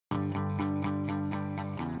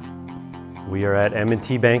We are at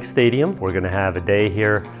M&T Bank Stadium. We're going to have a day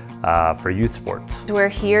here for youth sports. We're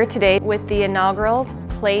here today with the inaugural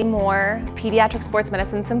PlayMore Pediatric Sports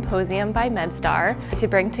Medicine Symposium by MedStar to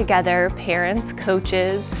bring together parents,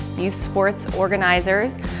 coaches, youth sports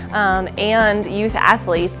organizers, and youth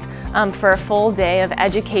athletes for a full day of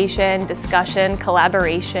education, discussion,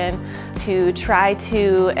 collaboration to try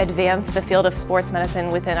to advance the field of sports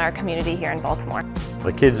medicine within our community here in Baltimore.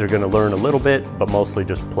 The kids are going to learn a little bit, but mostly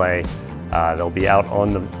just play. They'll be out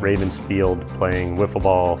on the Ravens field playing wiffle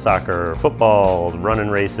ball, soccer, football, running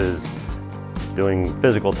races, doing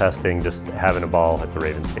physical testing, just having a ball at the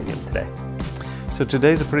Ravens Stadium today. So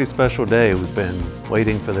today's a pretty special day. We've been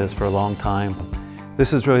waiting for this for a long time.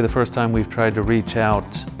 This is really the first time we've tried to reach out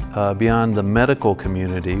beyond the medical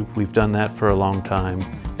community. We've done that for a long time,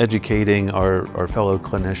 educating our fellow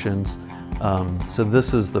clinicians. So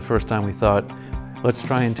this is the first time we thought, let's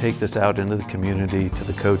try and take this out into the community to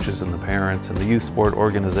the coaches and the parents and the youth sport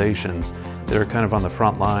organizations that are kind of on the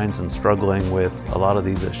front lines and struggling with a lot of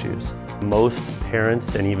these issues. Most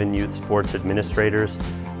parents and even youth sports administrators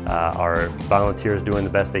are volunteers doing the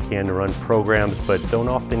best they can to run programs, but don't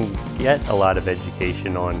often get a lot of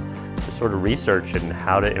education on the sort of research and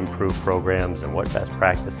how to improve programs and what best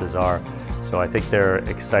practices are. So I think they're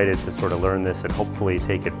excited to sort of learn this and hopefully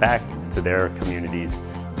take it back to their communities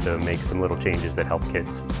to make some little changes that help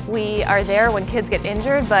kids. We are there when kids get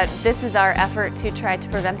injured, but this is our effort to try to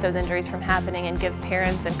prevent those injuries from happening and give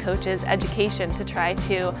parents and coaches education to try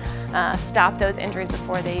to stop those injuries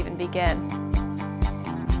before they even begin.